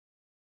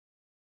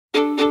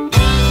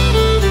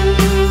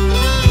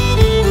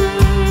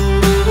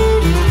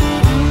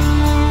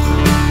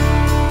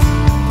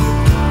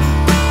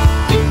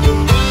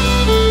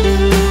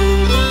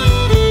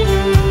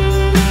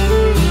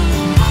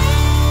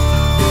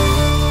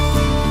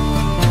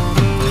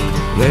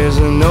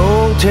an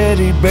old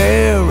teddy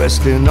bear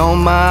resting on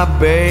my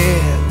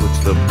bed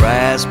with the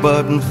brass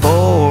button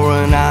for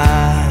an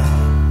eye.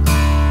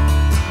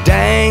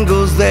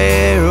 Dangles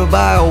there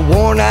by a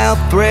worn-out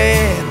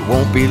thread.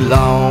 Won't be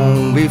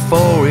long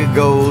before he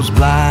goes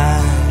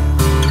blind.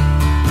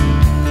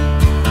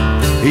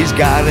 He's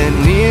got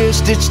an ear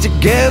stitched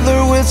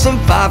together with some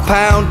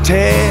 5-pound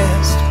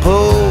test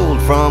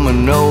pulled from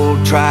an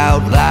old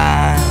trout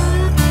line.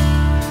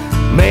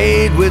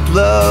 Made with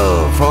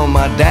love from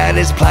my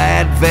daddy's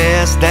plaid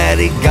vest that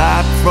he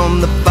got from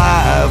the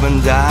 5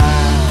 and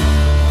dime.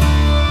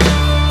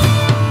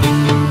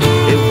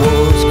 It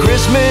was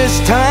Christmas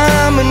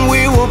time and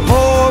we were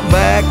poor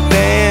back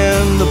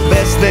then. The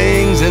best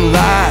things in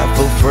life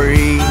were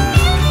free.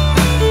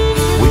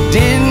 We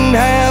didn't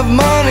have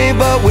money,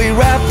 but we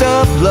wrapped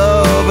up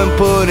love and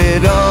put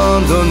it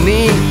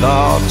underneath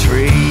our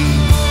tree.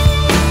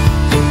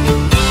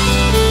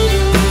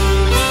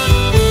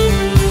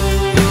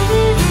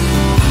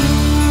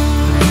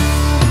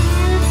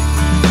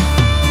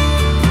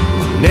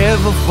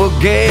 Never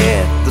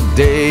forget the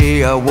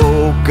day I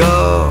woke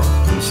up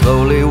and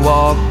slowly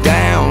walked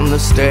down the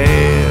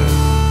stairs.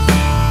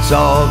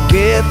 Saw a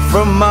gift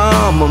from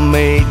Mama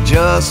made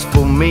just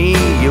for me.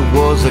 It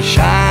was a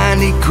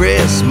shiny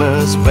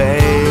Christmas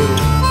bear.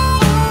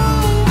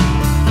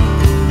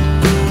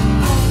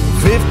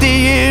 50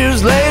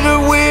 years later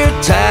we're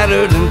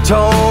tattered and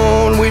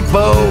torn. We've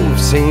both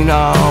seen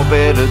our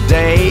better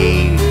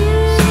days.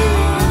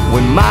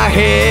 When my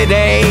head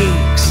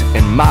aches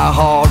and my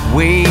heart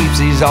weeps,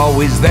 he's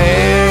always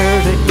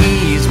there to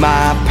ease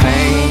my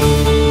pain.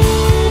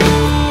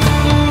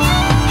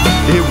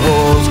 It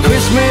was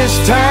Christmas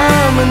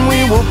time and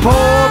we were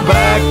poor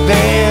back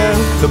then.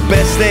 The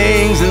best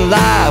things in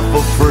life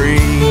were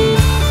free.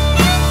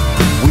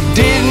 We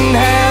didn't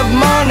have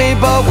money,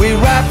 but we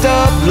wrapped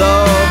up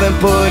love and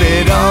put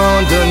it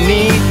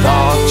underneath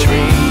our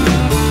tree.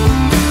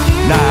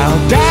 Now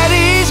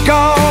Daddy's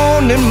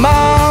gone and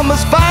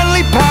Mama's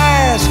finally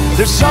passed.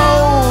 Their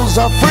souls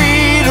are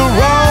free to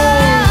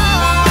roam.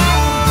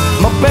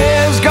 My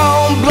bear's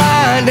gone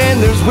blind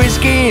and there's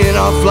whiskey in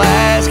our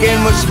flask,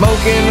 and we're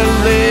smoking a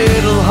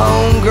little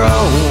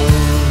homegrown.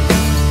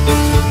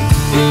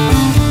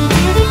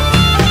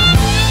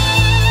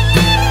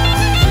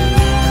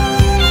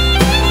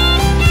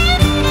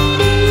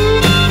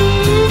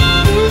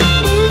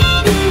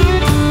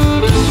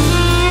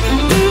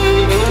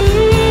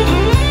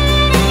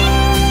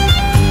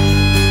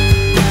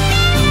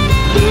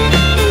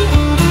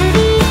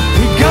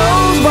 He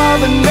goes by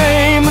the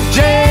name of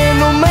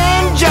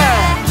Gentleman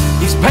Jack.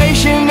 He's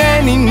patient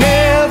and he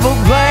never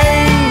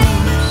blames.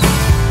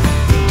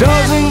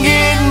 Doesn't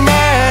get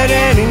mad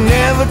and he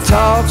never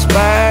talks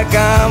back.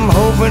 I'm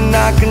hoping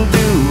I can do